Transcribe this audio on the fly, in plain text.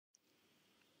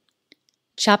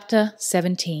Chapter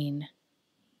 17.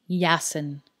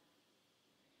 Yasin.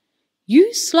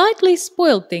 "You slightly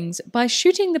spoiled things by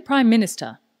shooting the Prime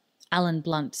Minister," Alan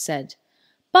Blunt said.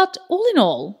 "But all in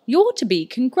all, you ought to be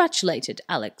congratulated,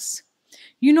 Alex.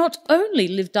 You not only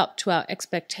lived up to our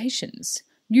expectations,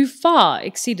 you far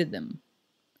exceeded them."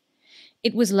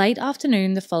 It was late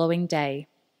afternoon the following day,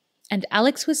 and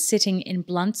Alex was sitting in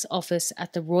Blunt's office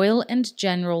at the Royal and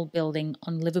General Building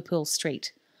on Liverpool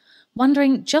Street,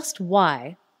 wondering just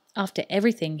why, after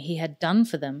everything he had done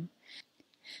for them,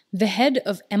 the head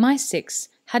of MI6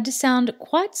 had to sound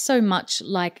quite so much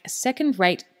like a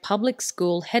second-rate public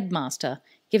school headmaster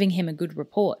giving him a good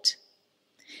report.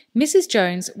 Mrs.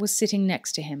 Jones was sitting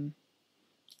next to him.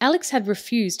 Alex had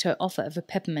refused her offer of a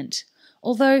peppermint,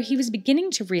 although he was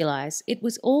beginning to realise it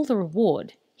was all the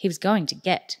reward he was going to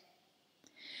get.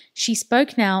 She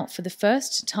spoke now for the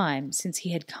first time since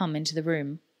he had come into the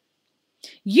room.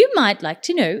 "You might like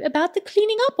to know about the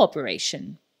cleaning up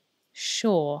operation."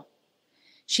 "Sure."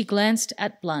 She glanced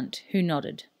at Blunt, who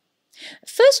nodded.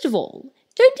 "First of all,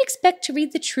 don't expect to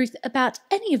read the truth about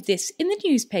any of this in the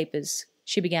newspapers,"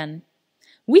 she began.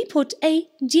 "We put a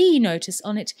D notice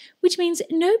on it, which means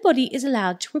nobody is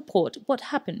allowed to report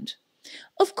what happened.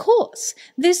 Of course,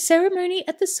 the ceremony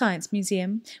at the Science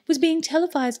Museum was being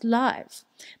televised live,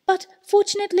 but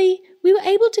fortunately we were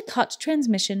able to cut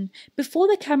transmission before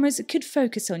the cameras could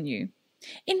focus on you.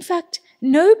 In fact,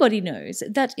 nobody knows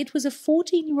that it was a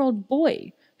 14-year-old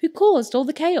boy who caused all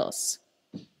the chaos."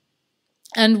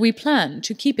 "And we plan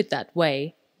to keep it that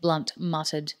way," Blunt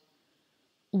muttered.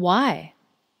 "Why?"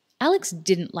 Alex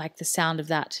didn't like the sound of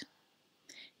that.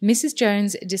 Mrs.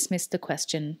 Jones dismissed the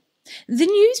question. "The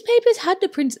newspapers had to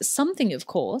print something, of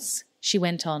course," she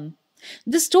went on.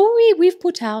 "The story we've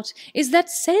put out is that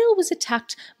Sale was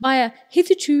attacked by a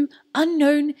hitherto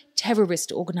unknown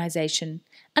terrorist organisation,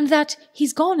 and that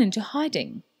he's gone into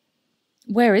hiding."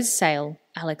 "Where is Sale?"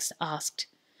 Alex asked.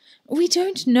 "We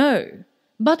don't know,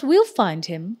 but we'll find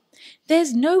him.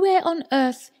 There's nowhere on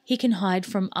earth he can hide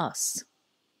from us."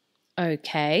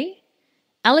 "Okay."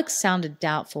 Alex sounded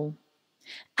doubtful.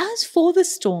 "As for the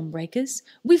Stormbreakers,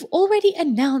 we've already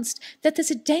announced that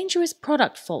there's a dangerous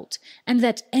product fault and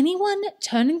that anyone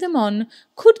turning them on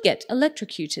could get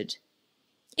electrocuted.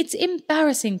 It's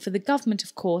embarrassing for the government,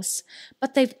 of course,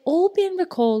 but they've all been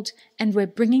recalled and we're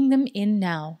bringing them in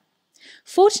now.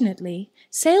 Fortunately,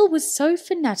 Sale was so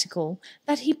fanatical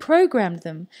that he programmed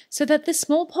them so that the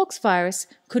smallpox virus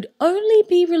could only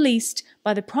be released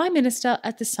by the Prime Minister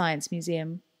at the Science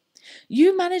Museum.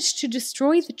 You managed to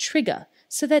destroy the trigger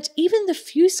so that even the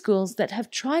few schools that have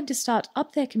tried to start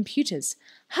up their computers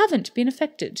haven't been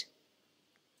affected."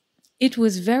 "It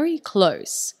was very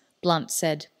close," Blunt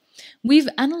said. "We've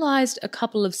analysed a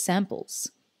couple of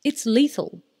samples. It's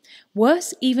lethal.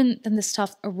 Worse even than the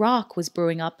stuff Iraq was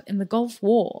brewing up in the Gulf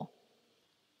War."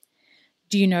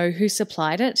 "Do you know who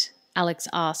supplied it?" Alex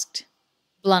asked.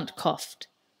 Blunt coughed.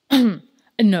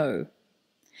 "No.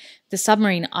 The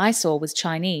submarine I saw was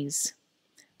Chinese.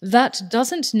 That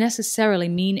doesn't necessarily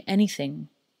mean anything."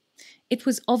 It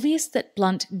was obvious that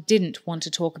Blunt didn't want to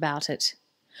talk about it.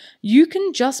 "You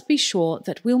can just be sure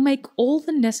that we'll make all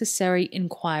the necessary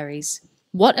inquiries."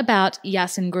 "What about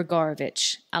Yasin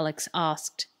Grigorovich?" Alex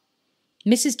asked.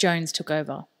 Mrs. Jones took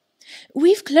over.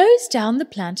 "We've closed down the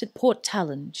plant at Port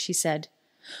Talon," she said.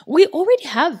 "We already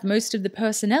have most of the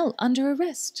personnel under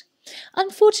arrest.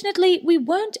 Unfortunately, we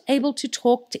weren't able to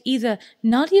talk to either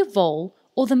Nadia Vol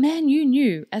or the man you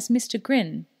knew as Mr.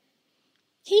 Grin."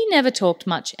 "He never talked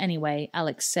much anyway,"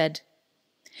 Alex said.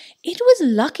 "It was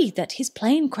lucky that his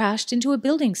plane crashed into a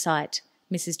building site,"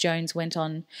 Mrs. Jones went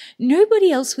on.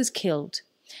 "Nobody else was killed.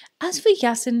 As for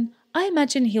Yasin, I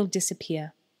imagine he'll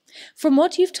disappear. From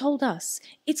what you've told us,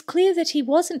 it's clear that he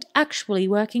wasn't actually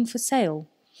working for Sale.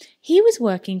 He was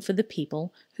working for the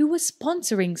people who were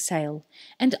sponsoring Sale,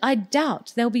 and I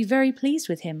doubt they'll be very pleased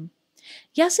with him.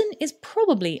 Yasin is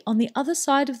probably on the other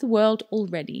side of the world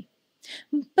already.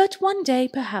 But one day,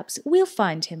 perhaps, we'll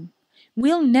find him.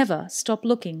 We'll never stop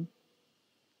looking."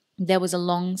 There was a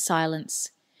long silence.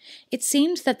 It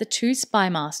seemed that the two spy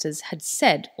masters had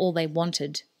said all they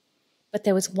wanted. But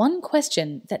there was one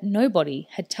question that nobody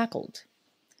had tackled.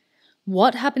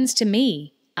 "What happens to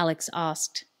me?" Alex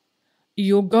asked.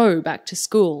 "You'll go back to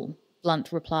school,"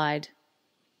 Blunt replied.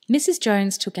 Mrs.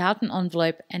 Jones took out an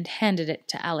envelope and handed it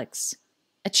to Alex.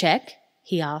 "A cheque?"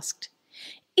 he asked.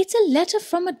 "It's a letter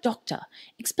from a doctor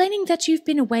explaining that you've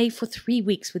been away for 3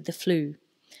 weeks with the flu.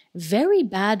 Very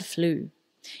bad flu.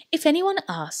 If anyone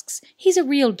asks, he's a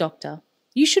real doctor.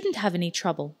 You shouldn't have any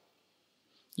trouble."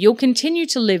 "You'll continue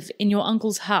to live in your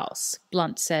uncle's house,"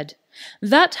 Blunt said.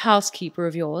 "That housekeeper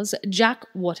of yours, Jack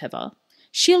whatever,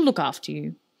 She'll look after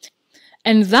you.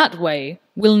 And that way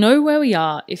we'll know where we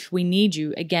are if we need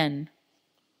you again.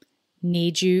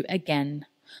 Need you again.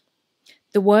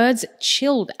 The words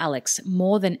chilled Alex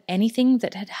more than anything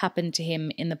that had happened to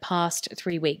him in the past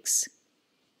 3 weeks.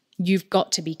 You've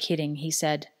got to be kidding, he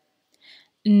said.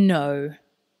 No.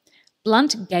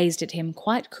 Blunt gazed at him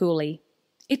quite coolly.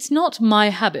 It's not my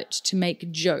habit to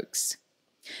make jokes.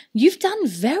 You've done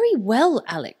very well,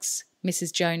 Alex,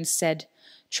 Mrs. Jones said,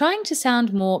 trying to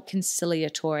sound more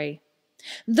conciliatory.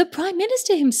 The Prime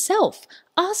Minister himself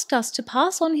asked us to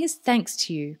pass on his thanks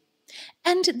to you.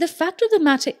 And the fact of the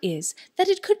matter is that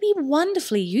it could be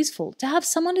wonderfully useful to have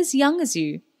someone as young as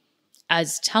you,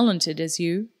 as talented as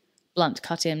you, Blunt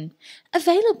cut in,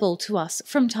 available to us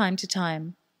from time to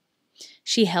time.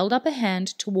 She held up a hand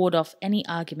to ward off any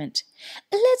argument.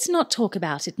 Let's not talk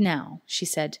about it now, she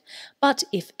said, but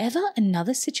if ever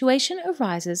another situation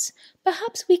arises,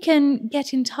 perhaps we can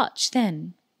get in touch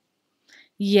then.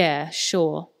 Yeah,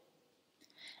 sure.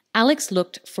 Alex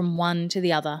looked from one to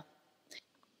the other.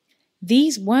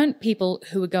 These weren't people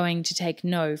who were going to take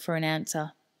no for an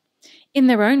answer. In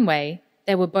their own way,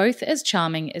 they were both as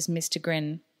charming as Mr.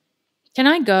 Grin. Can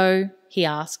I go? He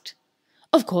asked.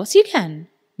 Of course you can,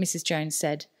 Mrs. Jones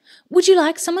said. Would you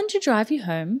like someone to drive you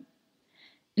home?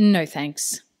 No,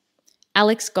 thanks.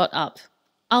 Alex got up.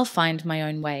 I'll find my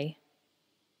own way.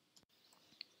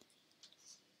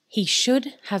 He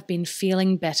should have been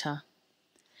feeling better.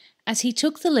 As he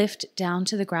took the lift down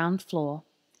to the ground floor,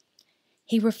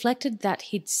 he reflected that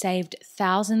he'd saved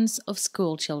thousands of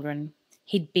school children,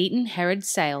 he'd beaten Herod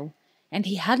Sale, and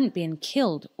he hadn't been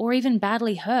killed or even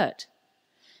badly hurt.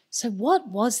 So what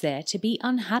was there to be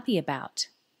unhappy about?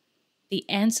 The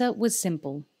answer was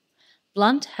simple.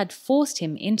 Blunt had forced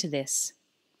him into this.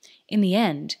 In the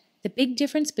end, the big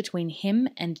difference between him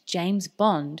and James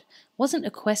Bond wasn't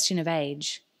a question of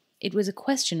age. It was a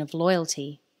question of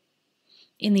loyalty.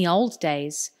 In the old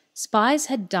days, spies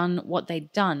had done what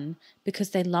they'd done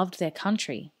because they loved their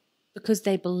country, because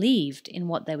they believed in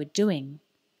what they were doing.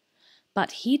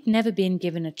 But he'd never been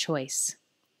given a choice.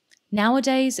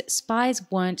 Nowadays, spies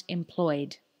weren't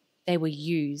employed. They were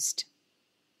used.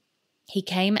 He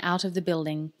came out of the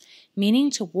building,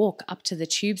 meaning to walk up to the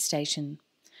tube station,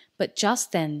 but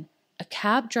just then a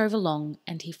cab drove along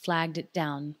and he flagged it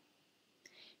down.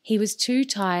 He was too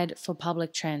tired for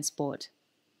public transport.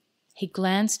 He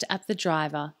glanced at the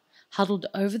driver, huddled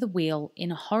over the wheel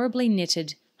in a horribly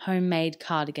knitted, homemade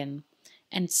cardigan,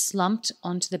 and slumped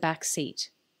onto the back seat.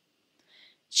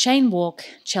 Cheyne Walk,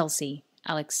 Chelsea,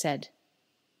 Alex said.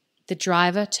 The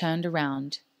driver turned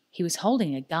around. He was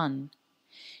holding a gun.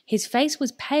 His face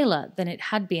was paler than it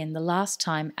had been the last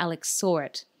time Alex saw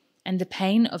it, and the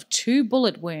pain of 2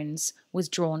 bullet wounds was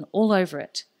drawn all over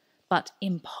it. But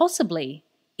impossibly,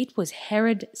 it was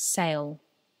Herod Sale.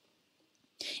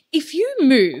 If you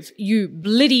move, you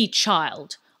bliddy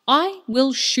child, I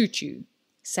will shoot you,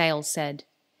 Sale said.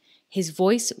 His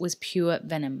voice was pure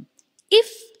venom.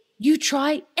 If you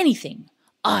try anything,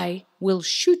 I will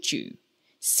shoot you.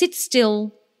 Sit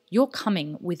still, you're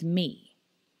coming with me.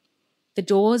 The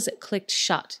doors clicked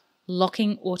shut,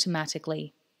 locking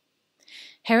automatically.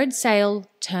 Herod Sale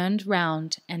turned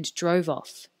round and drove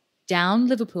off, down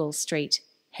Liverpool Street,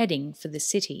 heading for the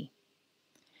city.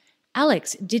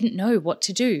 Alex didn't know what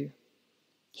to do.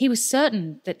 He was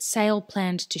certain that Sale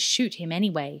planned to shoot him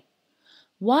anyway.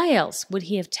 Why else would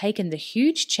he have taken the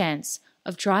huge chance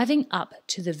of driving up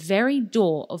to the very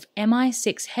door of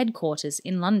MI6 headquarters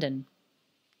in London?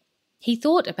 He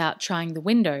thought about trying the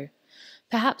window,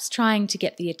 perhaps trying to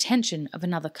get the attention of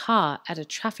another car at a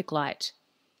traffic light,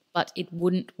 but it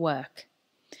wouldn't work.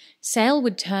 Sale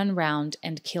would turn round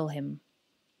and kill him.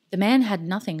 The man had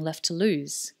nothing left to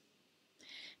lose.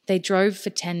 They drove for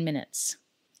 10 minutes.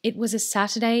 It was a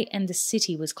Saturday and the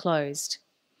city was closed.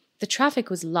 The traffic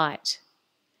was light.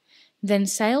 Then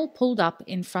Sale pulled up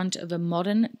in front of a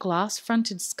modern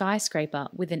glass-fronted skyscraper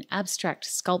with an abstract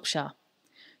sculpture.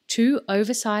 2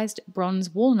 oversized bronze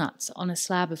walnuts on a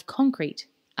slab of concrete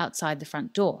outside the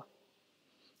front door.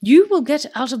 You will get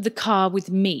out of the car with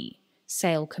me,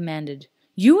 Sale commanded.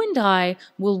 You and I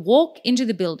will walk into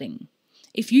the building.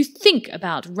 If you think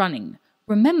about running,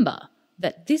 remember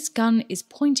that this gun is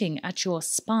pointing at your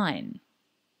spine.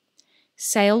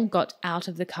 Sale got out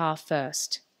of the car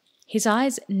first. His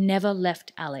eyes never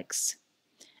left Alex.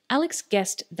 Alex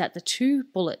guessed that the 2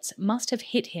 bullets must have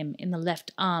hit him in the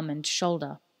left arm and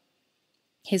shoulder.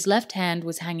 His left hand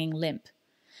was hanging limp,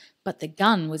 but the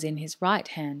gun was in his right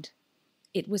hand.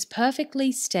 It was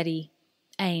perfectly steady,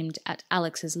 aimed at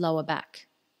Alex's lower back.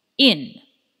 In!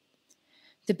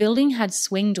 The building had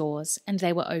swing doors, and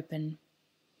they were open.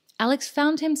 Alex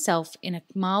found himself in a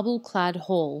marble-clad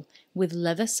hall with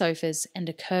leather sofas and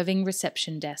a curving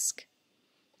reception desk.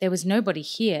 There was nobody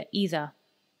here either.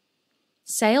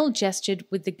 Sale gestured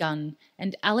with the gun,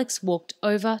 and Alex walked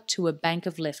over to a bank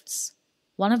of lifts.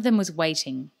 One of them was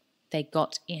waiting. They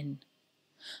got in.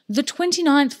 "The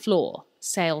 29th floor,"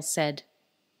 Sale said.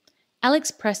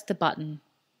 Alex pressed the button.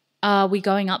 "Are we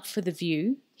going up for the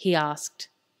view?" he asked.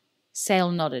 Sale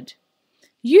nodded.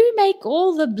 "You make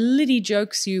all the bloody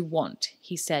jokes you want,"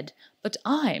 he said, "but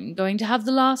I'm going to have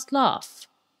the last laugh."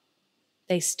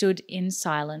 They stood in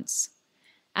silence.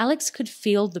 Alex could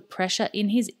feel the pressure in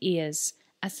his ears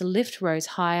as the lift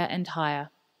rose higher and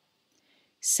higher.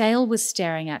 Sale was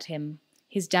staring at him,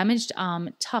 his damaged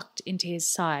arm tucked into his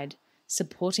side,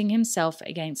 supporting himself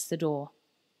against the door.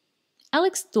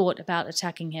 Alex thought about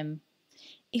attacking him.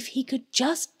 If he could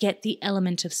just get the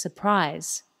element of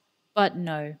surprise. But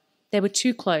no, they were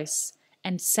too close,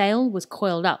 and Sale was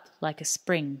coiled up like a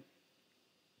spring.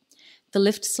 The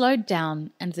lift slowed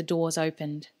down and the doors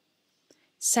opened.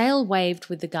 Sale waved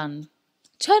with the gun.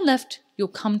 "Turn left, you'll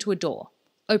come to a door.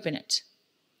 Open it."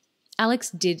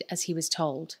 Alex did as he was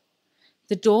told.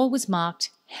 The door was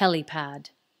marked Helipad.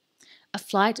 A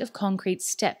flight of concrete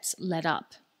steps led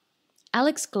up.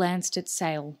 Alex glanced at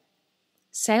Sale.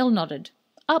 Sale nodded.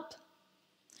 "Up."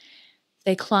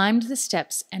 They climbed the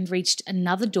steps and reached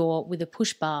another door with a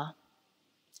push bar.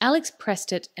 Alex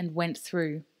pressed it and went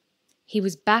through. He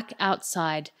was back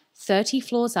outside, 30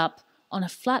 floors up, on a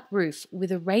flat roof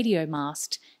with a radio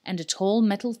mast and a tall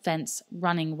metal fence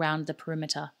running round the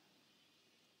perimeter.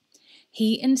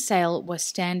 He and Sale were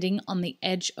standing on the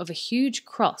edge of a huge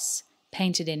cross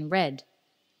painted in red.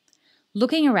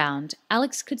 Looking around,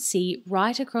 Alex could see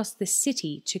right across the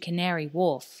city to Canary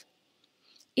Wharf.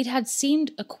 It had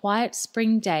seemed a quiet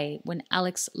spring day when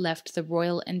Alex left the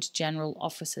Royal and General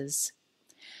offices.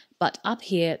 But up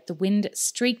here the wind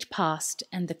streaked past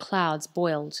and the clouds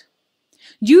boiled.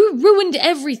 "You ruined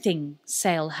everything,"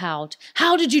 Sale howled.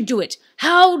 "How did you do it?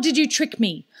 How did you trick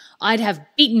me? I'd have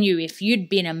beaten you if you'd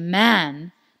been a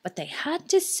man. But they had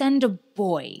to send a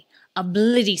boy, a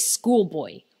bloody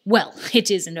schoolboy. Well, it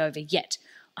isn't over yet.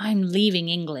 I'm leaving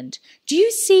England. Do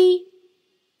you see?"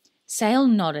 Sale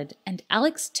nodded, and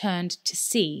Alex turned to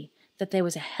see that there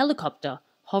was a helicopter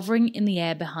hovering in the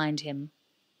air behind him.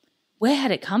 Where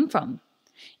had it come from?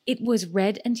 It was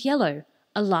red and yellow,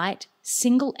 a light,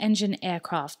 single-engine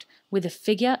aircraft with a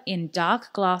figure in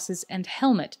dark glasses and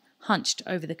helmet hunched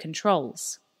over the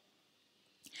controls.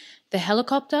 The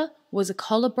helicopter was a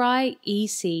Colibri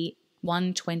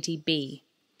EC-120B,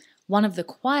 one of the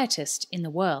quietest in the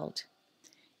world.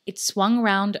 It swung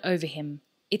round over him,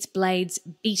 its blades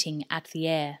beating at the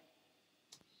air.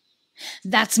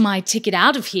 "That's my ticket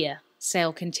out of here,"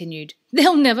 Sale continued.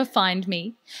 "They'll never find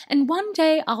me, and one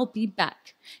day I'll be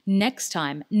back. Next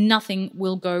time, nothing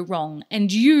will go wrong,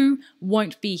 and you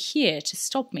won't be here to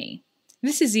stop me.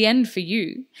 This is the end for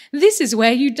you. This is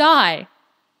where you die."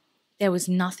 There was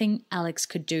nothing Alex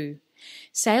could do.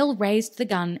 Sale raised the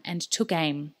gun and took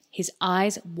aim, his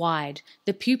eyes wide,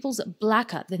 the pupils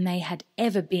blacker than they had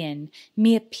ever been,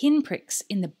 mere pinpricks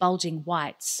in the bulging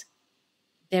whites.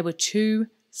 There were 2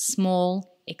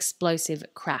 small, explosive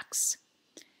cracks.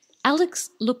 Alex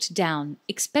looked down,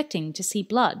 expecting to see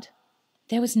blood.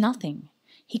 There was nothing.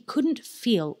 He couldn't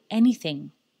feel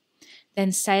anything.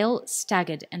 Then Sale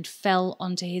staggered and fell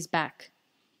onto his back.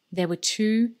 There were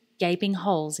 2 gaping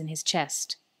holes in his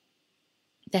chest.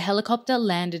 The helicopter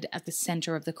landed at the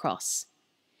center of the cross.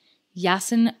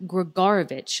 Yasin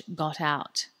Grigorovich got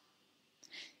out.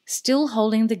 Still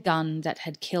holding the gun that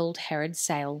had killed Herod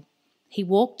Sale, he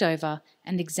walked over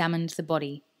and examined the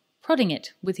body, prodding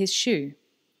it with his shoe.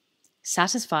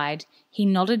 Satisfied, he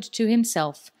nodded to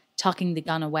himself, tucking the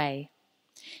gun away.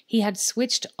 He had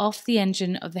switched off the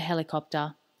engine of the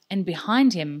helicopter, and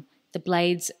behind him the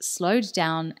blades slowed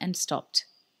down and stopped.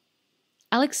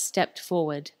 Alex stepped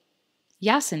forward.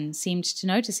 Yasin seemed to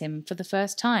notice him for the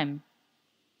first time.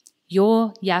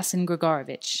 "You're Yasin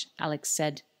Grigorovich," Alex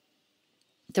said.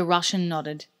 The Russian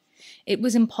nodded. It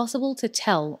was impossible to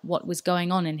tell what was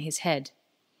going on in his head.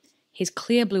 His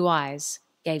clear blue eyes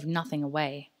gave nothing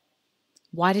away.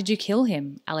 "Why did you kill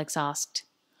him?" Alex asked.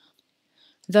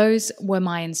 "Those were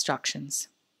my instructions."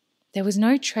 There was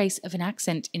no trace of an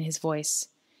accent in his voice.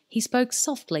 He spoke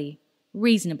softly,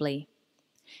 reasonably.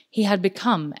 He had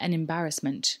become an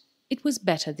embarrassment. It was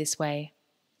better this way.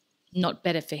 "Not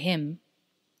better for him."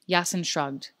 Yasin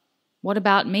shrugged. "What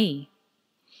about me?"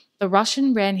 The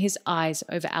Russian ran his eyes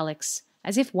over Alex,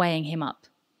 as if weighing him up.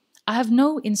 "I have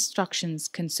no instructions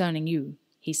concerning you,"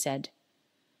 he said.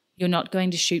 "You're not going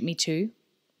to shoot me too?"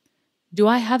 "Do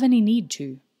I have any need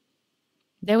to?"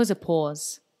 There was a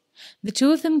pause. The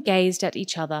two of them gazed at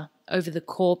each other over the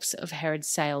corpse of Herod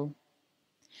Sale.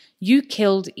 You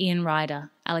killed Ian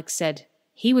Ryder, Alex said.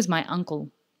 He was my uncle.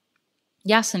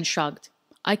 Yasin shrugged.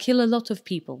 I kill a lot of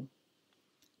people.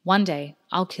 One day,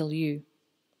 I'll kill you.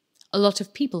 A lot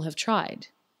of people have tried.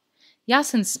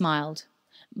 Yasin smiled.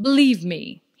 Believe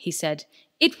me, he said,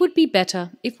 it would be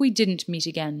better if we didn't meet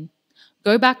again.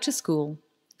 Go back to school.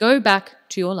 Go back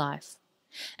to your life.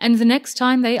 And the next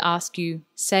time they ask you,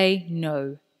 say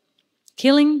no.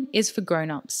 Killing is for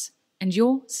grown-ups, and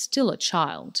you're still a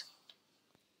child.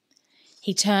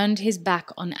 He turned his back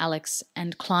on Alex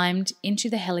and climbed into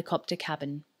the helicopter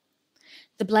cabin.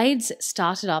 The blades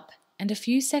started up, and a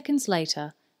few seconds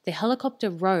later, the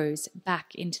helicopter rose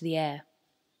back into the air.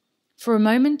 For a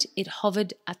moment, it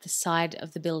hovered at the side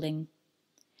of the building.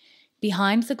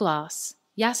 Behind the glass,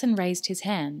 Yasin raised his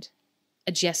hand.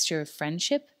 A gesture of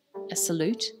friendship? A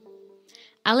salute?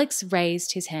 Alex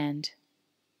raised his hand.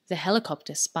 The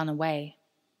helicopter spun away.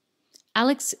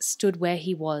 Alex stood where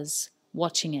he was,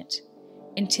 watching it,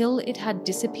 until it had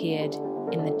disappeared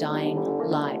in the dying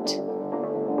light.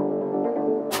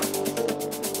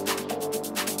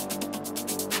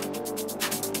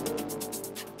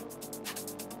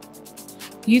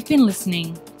 You've been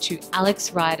listening to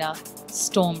Alex Rider,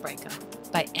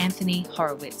 Stormbreaker by Anthony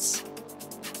Horowitz.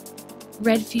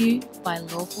 Read for you by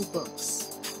Lawful Books.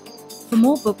 For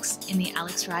more books in the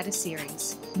Alex Rider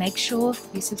series, make sure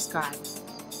you subscribe.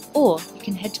 Or you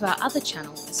can head to our other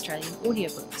channel, Australian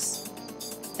Audiobooks.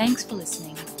 Thanks for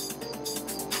listening.